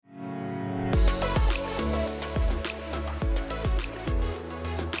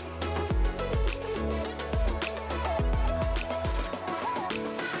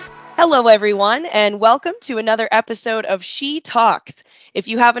Hello, everyone, and welcome to another episode of She Talks. If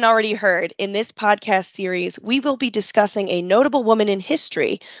you haven't already heard, in this podcast series, we will be discussing a notable woman in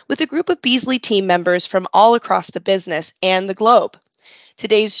history with a group of Beasley team members from all across the business and the globe.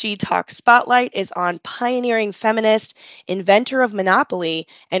 Today's She Talks spotlight is on pioneering feminist, inventor of Monopoly,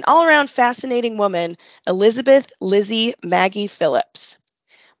 and all around fascinating woman, Elizabeth Lizzie Magie Phillips.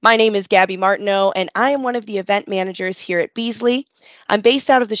 My name is Gabby Martineau, and I am one of the event managers here at Beasley. I'm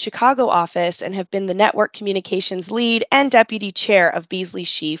based out of the Chicago office and have been the network communications lead and deputy chair of Beasley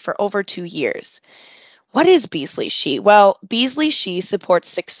She for over 2 years. What is Beasley She? Well, Beasley She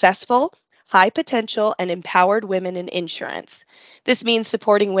supports successful, high potential, and empowered women in insurance. This means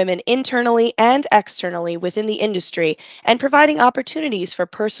supporting women internally and externally within the industry and providing opportunities for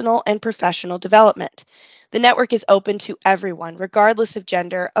personal and professional development. The network is open to everyone, regardless of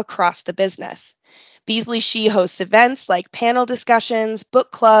gender, across the business. Beasley She hosts events like panel discussions,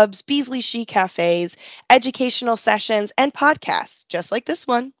 book clubs, Beasley She cafes, educational sessions, and podcasts, just like this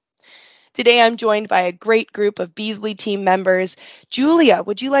one. Today, I'm joined by a great group of Beasley team members. Julia,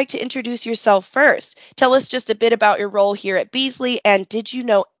 would you like to introduce yourself first? Tell us just a bit about your role here at Beasley, and did you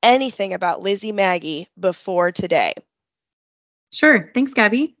know anything about Lizzie Magie before today? Sure. Thanks,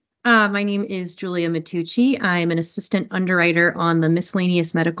 Gabby. My name is Julia Matucci. I'm an assistant underwriter on the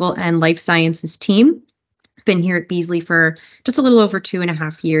miscellaneous medical and life sciences team. Been here at Beasley for just a little over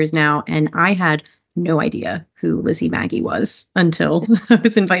 2.5 years now, and I had no idea who Lizzie Magie was until I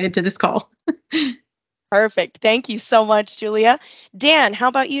was invited to this call. Perfect. Thank you so much, Julia. Dan, how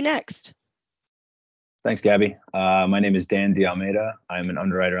about you next? Thanks, Gabby. My name is Dan D'Almeida. I'm an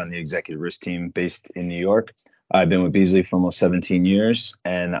underwriter on the executive risk team based in New York. I've been with Beasley for almost 17 years,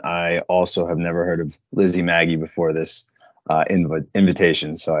 and I also have never heard of Lizzie Magie before this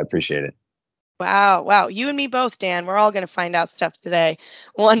invitation, so I appreciate it. Wow. You and me both, Dan. We're all going to find out stuff today.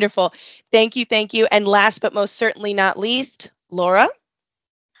 Wonderful. Thank you. And last but most certainly not least, Laura.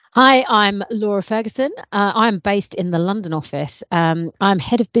 Hi, I'm Laura Ferguson. I'm based in the London office. I'm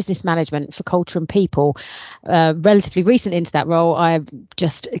head of business management for culture and people. Relatively recent into that role, I've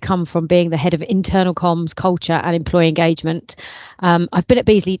just come from being the head of internal comms, culture and employee engagement. I've been at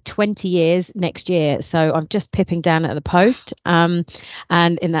Beasley 20 years next year, so I'm just pipping down at the post. And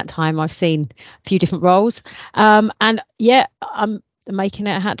in that time, I've seen a few different roles. I'm making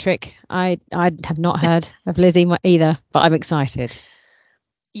it a hat trick. I have not heard of Lizzie either, but I'm excited.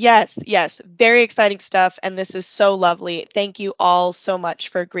 Yes. Very exciting stuff. And this is so lovely. Thank you all so much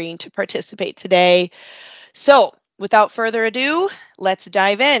for agreeing to participate today. So without further ado, let's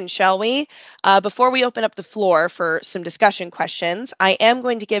dive in, shall we? Before we open up the floor for some discussion questions, I am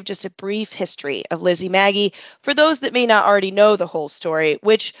going to give just a brief history of Lizzie Magie for those that may not already know the whole story,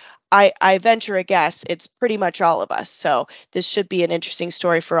 which I venture a guess it's pretty much all of us. So this should be an interesting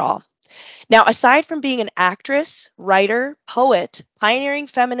story for all. Now, aside from being an actress, writer, poet, pioneering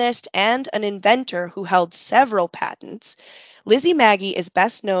feminist, and an inventor who held several patents, Lizzie Magie is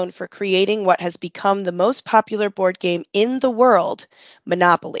best known for creating what has become the most popular board game in the world,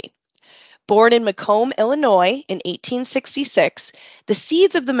 Monopoly. Born in Macomb, Illinois in 1866, the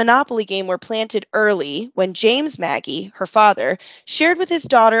seeds of the Monopoly game were planted early when James Magie, her father, shared with his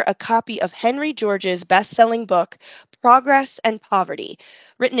daughter a copy of Henry George's best-selling book, Progress and Poverty,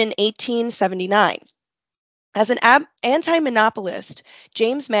 written in 1879. As an anti-monopolist,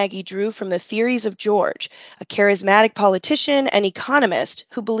 James Magie drew from the theories of George, a charismatic politician and economist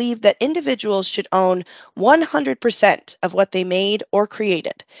who believed that individuals should own 100% of what they made or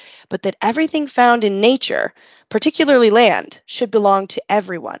created, but that everything found in nature, particularly land, should belong to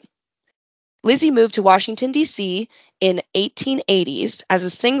everyone. Lizzie moved to Washington, D.C. in 1880s as a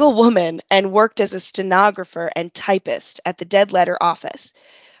single woman and worked as a stenographer and typist at the Dead Letter Office.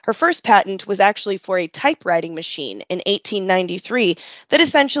 Her first patent was actually for a typewriting machine in 1893 that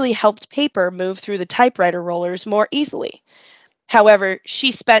essentially helped paper move through the typewriter rollers more easily. However,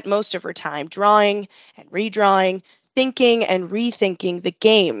 she spent most of her time drawing and redrawing, thinking and rethinking the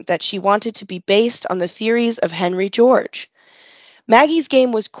game that she wanted to be based on the theories of Henry George. Magie's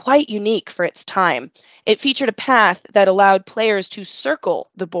game was quite unique for its time. It featured a path that allowed players to circle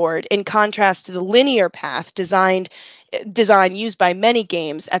the board in contrast to the linear path design used by many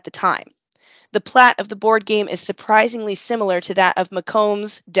games at the time. The plot of the board game is surprisingly similar to that of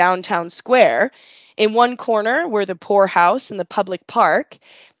Macomb's Downtown Square. In one corner were the poorhouse and the public park,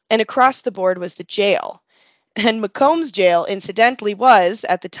 and across the board was the jail. And Macomb's jail, incidentally, was,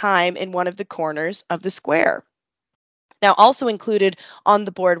 at the time, in one of the corners of the square. Now, also included on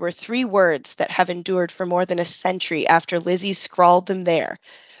the board were 3 words that have endured for more than a century after Lizzie scrawled them there.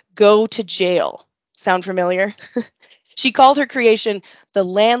 Go to jail. Sound familiar? She called her creation the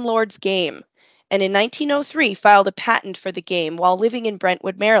Landlord's Game, and in 1903 filed a patent for the game while living in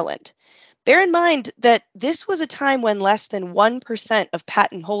Brentwood, Maryland. Bear in mind that this was a time when less than 1% of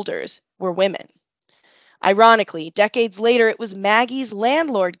patent holders were women. Ironically, decades later, it was Maggie's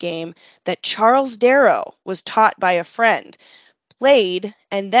landlord game that Charles Darrow was taught by a friend, played,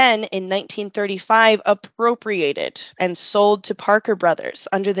 and then in 1935 appropriated and sold to Parker Brothers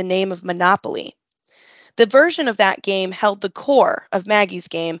under the name of Monopoly. The version of that game held the core of Maggie's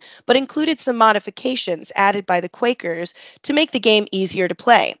game, but included some modifications added by the Quakers to make the game easier to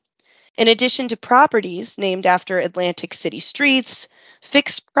play. In addition to properties named after Atlantic City streets,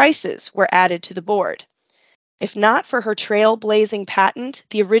 fixed prices were added to the board. If not for her trailblazing patent,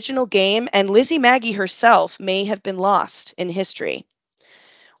 the original game and Lizzie Magie herself may have been lost in history.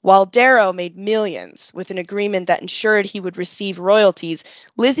 While Darrow made millions with an agreement that ensured he would receive royalties,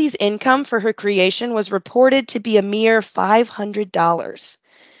 Lizzie's income for her creation was reported to be a mere $500.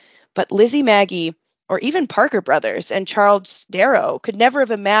 But Lizzie Magie, or even Parker Brothers and Charles Darrow, could never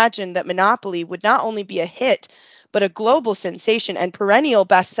have imagined that Monopoly would not only be a hit, but a global sensation and perennial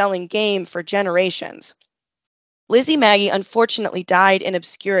best-selling game for generations. Lizzie Magie unfortunately died in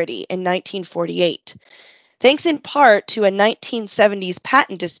obscurity in 1948. Thanks in part to a 1970s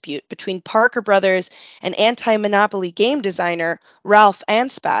patent dispute between Parker Brothers and anti-monopoly game designer Ralph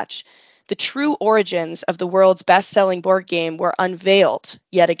Anspach, the true origins of the world's best-selling board game were unveiled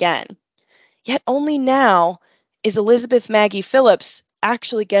yet again. Yet only now is Elizabeth Magie Phillips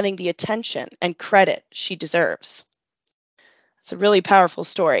actually getting the attention and credit she deserves. It's a really powerful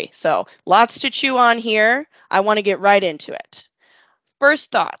story. So lots to chew on here. I want to get right into it.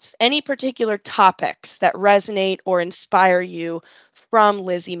 First thoughts, any particular topics that resonate or inspire you from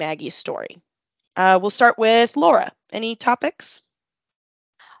Lizzie Magie's story? We'll start with Laura. Any topics?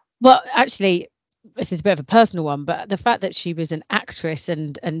 Well, actually, this is a bit of a personal one, but the fact that she was an actress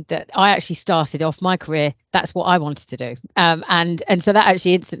and that I actually started off my career, that's what I wanted to do. And so that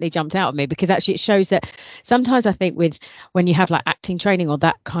actually instantly jumped out at me, because actually it shows that sometimes I think when you have like acting training or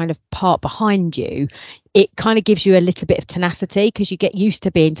that kind of part behind you, it kind of gives you a little bit of tenacity, because you get used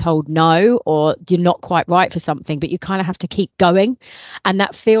to being told no, or you're not quite right for something, but you kind of have to keep going. And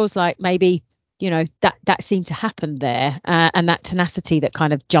that feels like maybe that seemed to happen there, and that tenacity that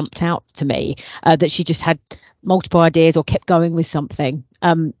kind of jumped out to me, that she just had multiple ideas or kept going with something,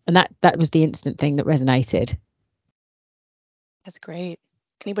 and that was the instant thing that resonated. That's great.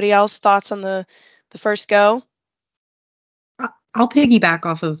 Anybody else thoughts on the first go? I'll piggyback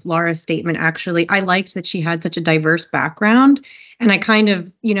off of Laura's statement. Actually, I liked that she had such a diverse background. And I kind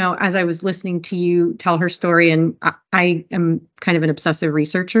of, as I was listening to you tell her story, and I am kind of an obsessive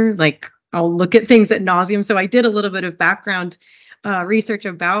researcher, like I'll look at things at nauseum. So I did a little bit of background research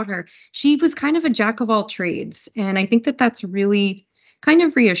about her. She was kind of a jack of all trades. And I think that that's really kind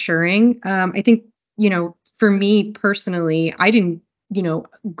of reassuring. I think, for me personally, I didn't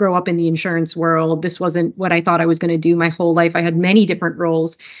grow up in the insurance world. This wasn't what I thought I was going to do my whole life. I had many different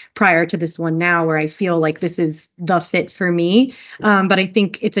roles prior to this one now, where I feel like this is the fit for me. But I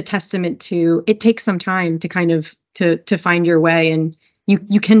think it's a testament to, it takes some time to kind of to find your way, and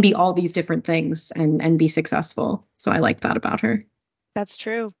you can be all these different things and be successful. So I like that about her. That's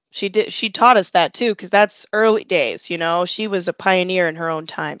true. She taught us that too, because that's early days. She was a pioneer in her own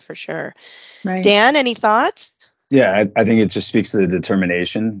time for sure. Right. Dan, any thoughts? Yeah, I think it just speaks to the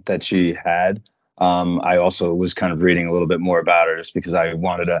determination that she had. I also was kind of reading a little bit more about her just because I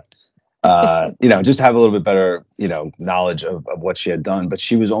wanted to, just have a little bit better, knowledge of what she had done. But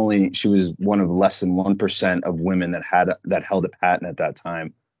she was one of less than 1% of women that held a patent at that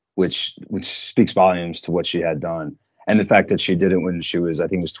time, which speaks volumes to what she had done. And the fact that she did it when she was, I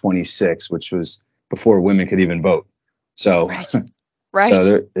think it was 26, which was before women could even vote. So, right.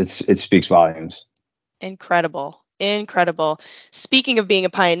 So it speaks volumes. Incredible. Speaking of being a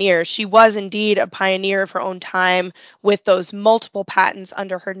pioneer, she was indeed a pioneer of her own time with those multiple patents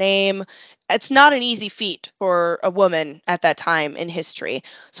under her name. It's not an easy feat for a woman at that time in history.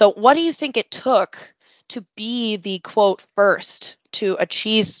 So what do you think it took to be the quote first to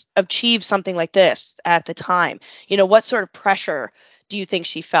achieve something like this at the time? What sort of pressure do you think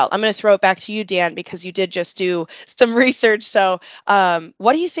she felt? I'm going to throw it back to you, Dan, because you did just do some research. So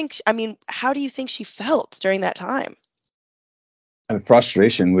what do you think? How do you think she felt during that time? And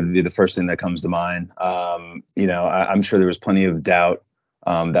frustration would be the first thing that comes to mind. I'm sure there was plenty of doubt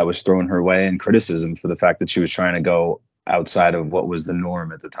that was thrown her way, and criticism for the fact that she was trying to go outside of what was the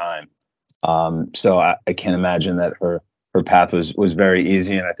norm at the time. So I can't imagine that her path was very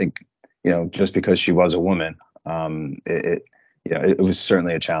easy. And I think, just because she was a woman, it was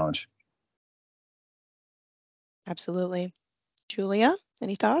certainly a challenge. Absolutely. Julia,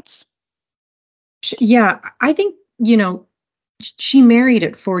 any thoughts? Yeah, I think, she married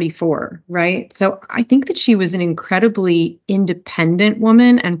at 44, right? So I think that she was an incredibly independent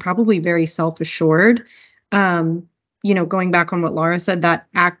woman and probably very self-assured. Um, going back on what Laura said, that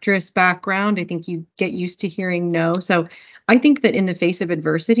actress background, I think you get used to hearing no. So I think that in the face of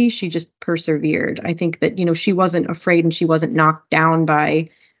adversity, she just persevered. I think that, she wasn't afraid and she wasn't knocked down by,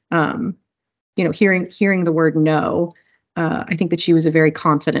 um, hearing the word no. I think that she was a very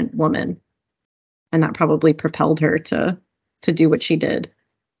confident woman, and that probably propelled her to do what she did.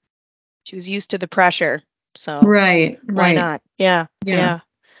 She was used to the pressure, so Right, why right. not? Yeah, Yeah. yeah.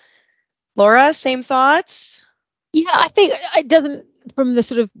 Laura, same thoughts? Yeah, I think it doesn't. From the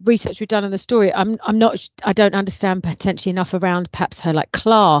sort of research we've done in the story, I'm not. I don't understand potentially enough around perhaps her like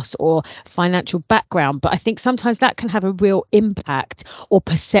class or financial background, but I think sometimes that can have a real impact or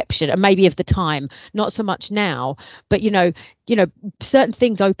perception, and maybe of the time, not so much now. But certain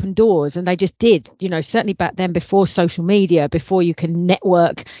things open doors, and they just did. Certainly back then, before social media, before you can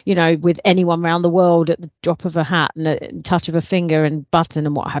network, with anyone around the world at the drop of a hat and a touch of a finger and button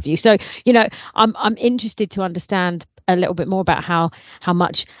and what have you. So I'm interested to understand a little bit more about how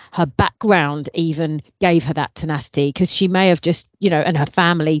much her background even gave her that tenacity, because she may have just and her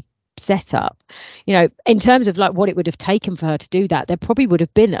family setup, in terms of like what it would have taken for her to do that. There probably would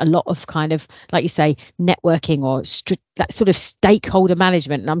have been a lot of kind of, like you say, networking or that sort of stakeholder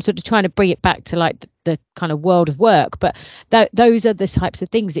management, and I'm sort of trying to bring it back to like the kind of world of work. But those are the types of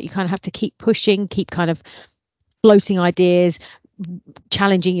things that you kind of have to keep pushing, keep kind of floating ideas,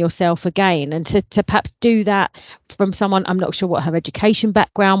 challenging yourself again, and to perhaps do that from someone. I'm not sure what her education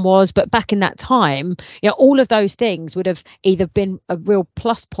background was, but back in that time, all of those things would have either been a real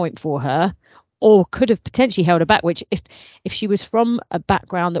plus point for her or could have potentially held her back, which if she was from a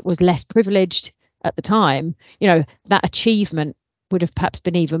background that was less privileged at the time, that achievement would have perhaps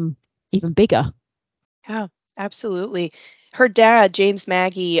been even bigger. Yeah, absolutely. Her dad, James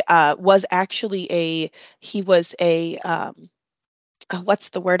Maggie, was actually he was what's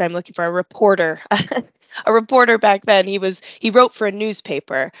the word I'm looking for? A reporter. A reporter back then. He wrote for a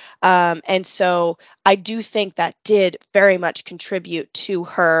newspaper. And so I do think that did very much contribute to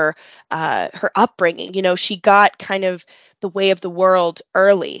her upbringing. She got kind of the way of the world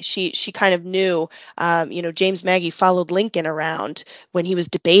early. She kind of knew, James Maggie followed Lincoln around when he was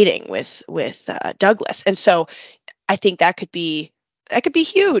debating with Douglas. And so I think that could be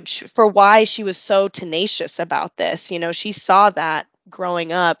huge for why she was so tenacious about this. She saw that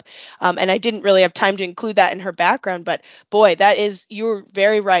growing up, and I didn't really have time to include that in her background. But boy, you're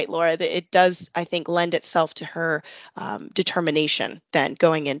very right, Laura. That it does, I think, lend itself to her determination then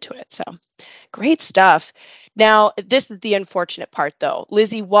going into it. So great stuff. Now, this is the unfortunate part, though.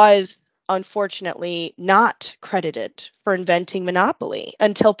 Lizzie was unfortunately not credited for inventing Monopoly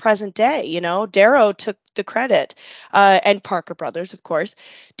until present day. Darrow took the credit, and Parker Brothers, of course.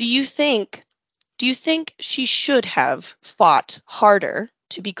 Do you think? Do you think she should have fought harder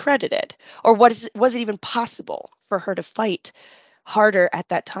to be credited, or was it even possible for her to fight harder at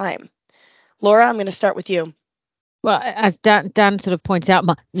that time? Laura, I'm going to start with you. Well, as Dan sort of points out,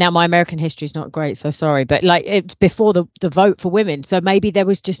 my American history is not great, so sorry, but like it's before the vote for women, so maybe there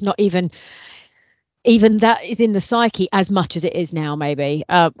was just not even that is in the psyche as much as it is now. Maybe,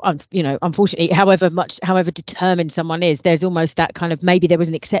 unfortunately, however determined someone is, there's almost that kind of, maybe there was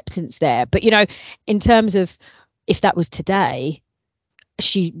an acceptance there. But in terms of if that was today,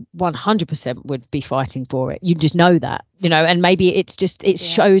 she 100% would be fighting for it. You just know that, and maybe it Yeah.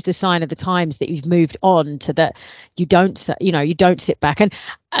 shows the sign of the times that you've moved on to that. You don't sit back and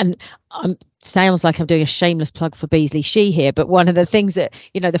sounds like I'm doing a shameless plug for Beasley She here, but one of the things that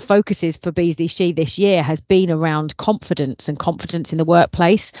the focuses for Beasley She this year has been around confidence and confidence in the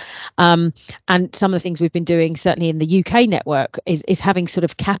workplace, and some of the things we've been doing certainly in the UK network is having sort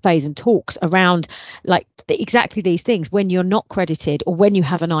of cafes and talks around like exactly these things. When you're not credited or when you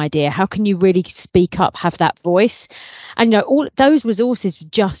have an idea, how can you really speak up, have that voice? And all those resources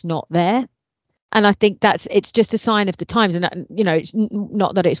just not there. And I think it's just a sign of the times. And it's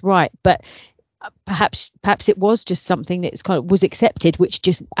not that it's right, but perhaps it was just something that's kind of was accepted, which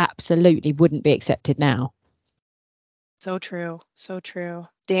just absolutely wouldn't be accepted now. So true. So true.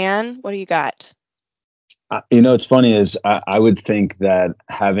 Dan, what do you got? It's funny is I would think that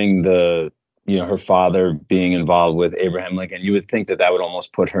having her father being involved with Abraham Lincoln, you would think that would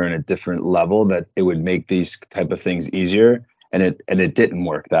almost put her in a different level, that it would make these type of things easier. And it didn't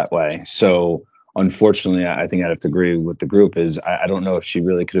work that way. So unfortunately, I think I'd have to agree with the group is I don't know if she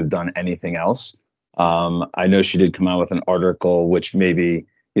really could have done anything else. I know she did come out with an article, which maybe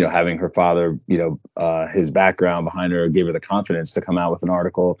having her father, his background behind her gave her the confidence to come out with an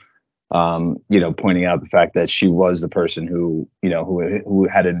article, pointing out the fact that she was the person who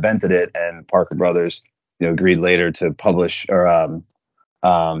had invented it, and Parker Brothers, agreed later to publish or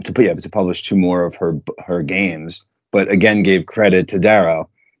to publish two more of her games, but again gave credit to Darrow.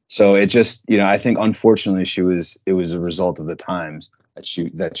 So it just, I think unfortunately it was a result of the times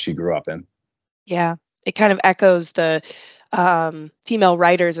that she grew up in. Yeah, it kind of echoes the female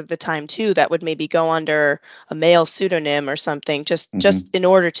writers of the time too that would maybe go under a male pseudonym or something just in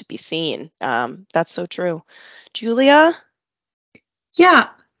order to be seen. That's so true. Julia? Yeah,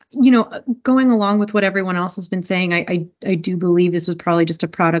 going along with what everyone else has been saying, I do believe this was probably just a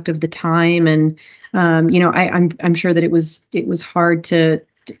product of the time, and I'm sure that it was hard to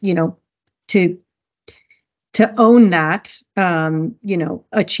own that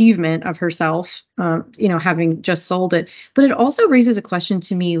achievement of herself, having just sold it. But it also raises a question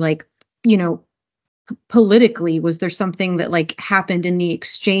to me, like, politically, was there something that like happened in the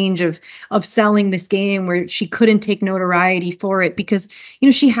exchange of selling this game where she couldn't take notoriety for it because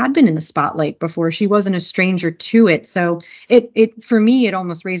she had been in the spotlight before, she wasn't a stranger to it? So it for me, it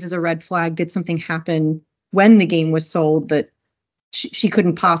almost raises a red flag. Did something happen when the game was sold that she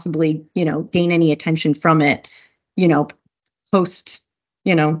couldn't possibly gain any attention from it post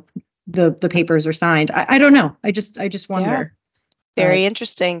the papers are signed? I don't know. I just wonder. Very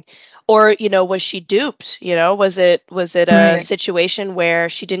interesting. Or, was she duped? Was it a situation where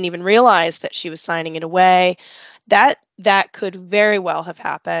she didn't even realize that she was signing it away? That could very well have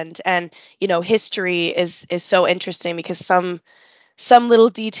happened. And, history is so interesting because some little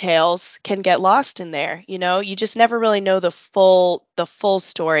details can get lost in there. You just never really know the full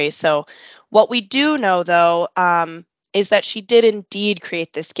story. So what we do know, though, is that she did indeed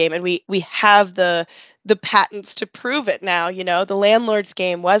create this game, and we have the patents to prove it now. The Landlord's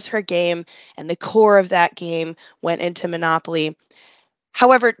Game was her game, and the core of that game went into Monopoly.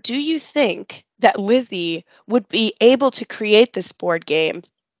 However, do you think that Lizzie would be able to create this board game,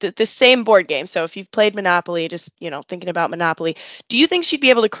 the same board game? So if you've played Monopoly, just thinking about Monopoly, do you think she'd be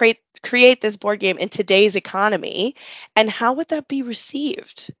able to create this board game in today's economy? And how would that be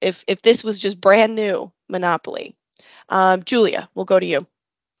received if this was just brand new Monopoly? Julia, we'll go to you.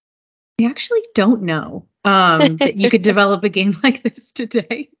 I actually don't know that you could develop a game like this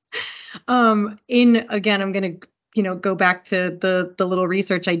today. Again, I'm going to go back to the little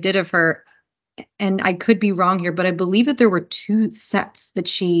research I did of her, and I could be wrong here, but I believe that there were two sets that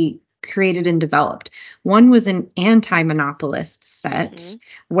she created and developed. One was an anti-monopolist set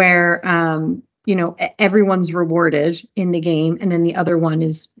where everyone's rewarded in the game, and then the other one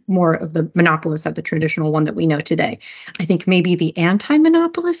is more of the monopolist set, the traditional one that we know today. I think maybe the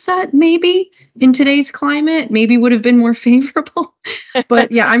anti-monopolist set, maybe in today's climate, maybe would have been more favorable.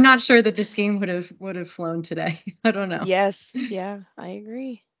 But yeah, I'm not sure that this game would have flown today. I don't know. Yes, yeah, I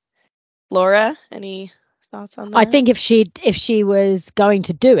agree. Laura, any thoughts on that? I think if she was going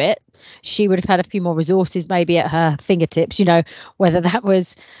to do it, she would have had a few more resources maybe at her fingertips, whether that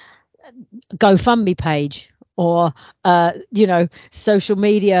was GoFundMe page or social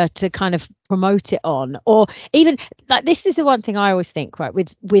media to kind of promote it on, or even like, this is the one thing I always think, right,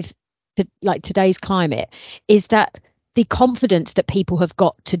 with like today's climate, is that the confidence that people have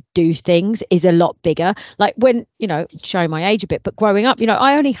got to do things is a lot bigger. Like when, showing my age a bit, but growing up,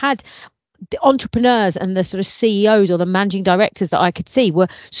 I only had the entrepreneurs and the sort of CEOs or the managing directors that I could see were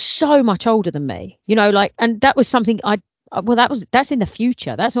so much older than me, and that was something that's in the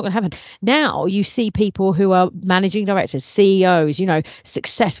future. That's not going to happen. Now you see people who are managing directors, CEOs,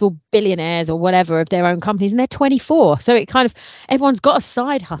 successful billionaires or whatever of their own companies, and they're 24. So it kind of, everyone's got a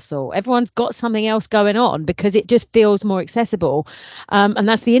side hustle. Everyone's got something else going on because it just feels more accessible. And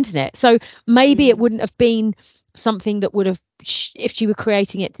that's the internet. So maybe it wouldn't have been something that would have, if she were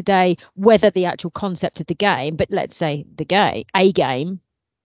creating it today, whether the actual concept of the game, but let's say a game,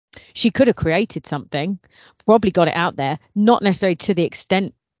 she could have created something, probably got it out there, not necessarily to the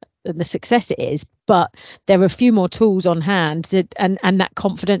extent and the success it is, but there are a few more tools on hand and that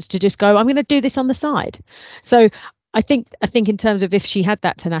confidence to just go, I'm going to do this on the side. So I think in terms of if she had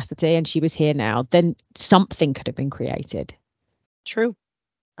that tenacity and she was here now, then something could have been created. True.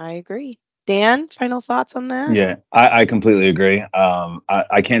 I agree. Dan, final thoughts on that? Yeah, I completely agree.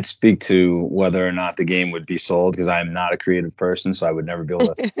 I can't speak to whether or not the game would be sold because I'm not a creative person, so I would never be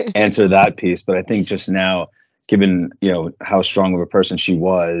able to answer that piece. But I think just now, given how strong of a person she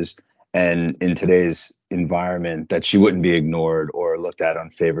was, and in today's environment, that she wouldn't be ignored or looked at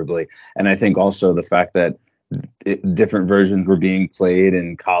unfavorably. And I think also the fact that different versions were being played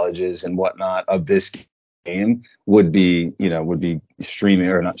in colleges and whatnot of this game would be, would be streaming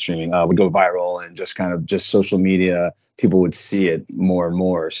or not streaming, would go viral, and just kind of just social media, people would see it more and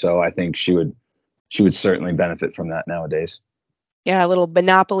more. So I think she would certainly benefit from that nowadays. Yeah, a little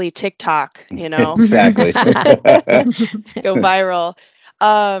Monopoly TikTok, Exactly. go viral.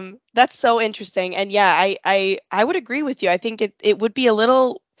 That's so interesting. And yeah, I would agree with you. I think it would be a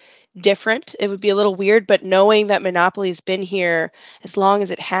little different. It would be a little weird, but knowing that Monopoly's been here as long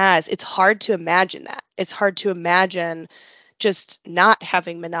as it has, it's hard to imagine that. It's hard to imagine just not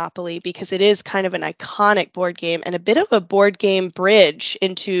having Monopoly, because it is kind of an iconic board game and a bit of a board game bridge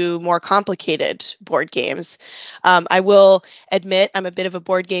into more complicated board games. I will admit I'm a bit of a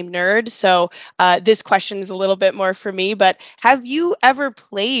board game nerd, so this question is a little bit more for me, but have you ever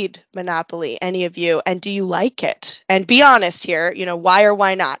played Monopoly, any of you, and do you like it? And be honest here, why or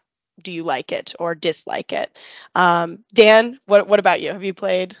why not do you like it or dislike it? Dan, what about you? Have you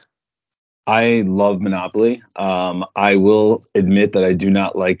played? I love Monopoly. I will admit that I do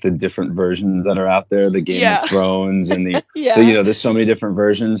not like the different versions that are out there, the Game Yeah. of Thrones and Yeah. there's so many different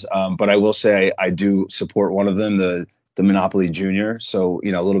versions. But I will say I do support one of them, the Monopoly Junior. So,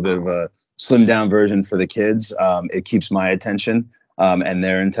 a little bit of a slimmed down version for the kids. It keeps my attention, and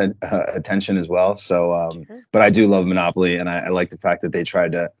their attention as well. So, Sure. but I do love Monopoly, and I like the fact that they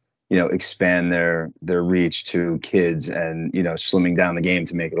tried to, expand their reach to kids, and, slimming down the game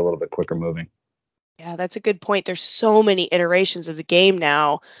to make it a little bit quicker moving. Yeah, that's a good point. There's so many iterations of the game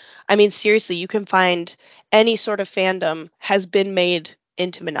now. I mean, seriously, you can find any sort of fandom has been made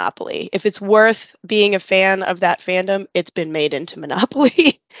into Monopoly. If it's worth being a fan of that fandom, it's been made into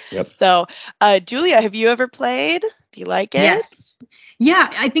Monopoly. Yep. So, Julia, have you ever played? Do you like it? Yes. Yeah,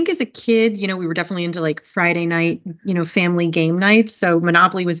 I think as a kid, we were definitely into like Friday night, family game nights. So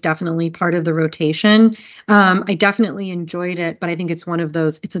Monopoly was definitely part of the rotation. I definitely enjoyed it, but I think it's one of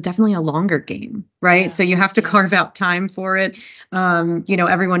those, definitely a longer game, right? Yeah. So you have to carve out time for it.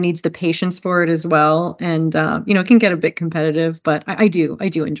 Everyone needs the patience for it as well. And, it can get a bit competitive, but I do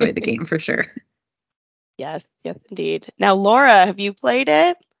enjoy the game for sure. Yes, indeed. Now, Laura, have you played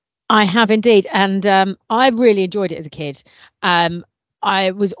it? I have indeed, and I really enjoyed it as a kid.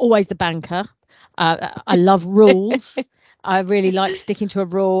 I was always the banker. I love rules. I really like sticking to a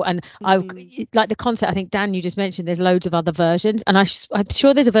rule, and I like the concept. I think, Dan, you just mentioned there's loads of other versions, and I'm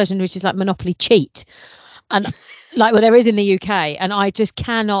sure there's a version which is like Monopoly Cheat, and like there is in the UK, and I just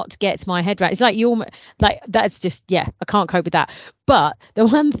cannot get my head right. It's like that's just, I can't cope with that. But the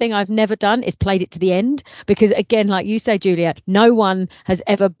one thing I've never done is played it to the end, because again, like you say, Julia, no one has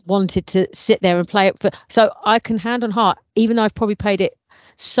ever wanted to sit there and play it. So I can hand on heart, even though I've probably played it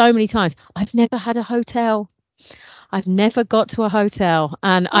so many times, I've never had a hotel. I've never got to a hotel,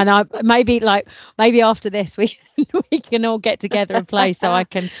 and I maybe after this we can all get together and play, so I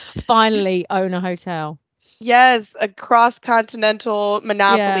can finally own a hotel. Yes, a cross-continental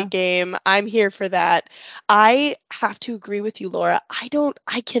Monopoly game. I'm here for that. I have to agree with you, Laura.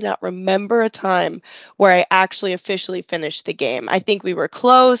 I cannot remember a time where I actually officially finished the game. I think we were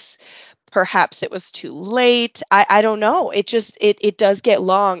close. Perhaps it was too late. I don't know. It does get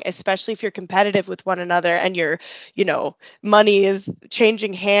long, especially if you're competitive with one another and your, money is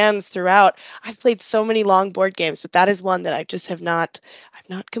changing hands throughout. I've played so many long board games, but that is one that I just I've not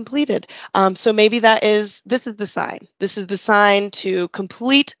completed. So maybe this is the sign. This is the sign to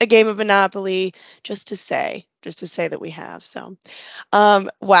complete a game of Monopoly, just to say that we have. So,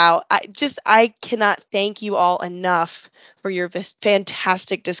 wow. I cannot thank you all enough for your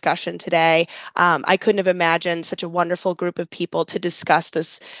fantastic discussion today. I couldn't have imagined such a wonderful group of people to discuss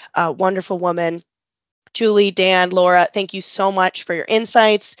this wonderful woman. Julie, Dan, Laura, thank you so much for your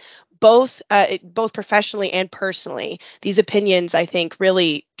insights, both professionally and personally. These opinions, I think,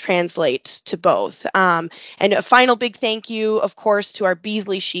 really translate to both. And a final big thank you, of course, to our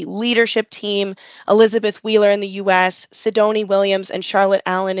Beasley She leadership team, Elizabeth Wheeler in the US, Sidonie Williams and Charlotte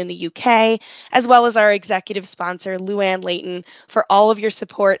Allen in the UK, as well as our executive sponsor, Luann Layton, for all of your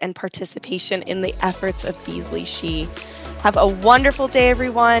support and participation in the efforts of Beasley She. Have a wonderful day,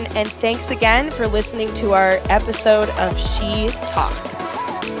 everyone, and thanks again for listening to our episode of She Talks.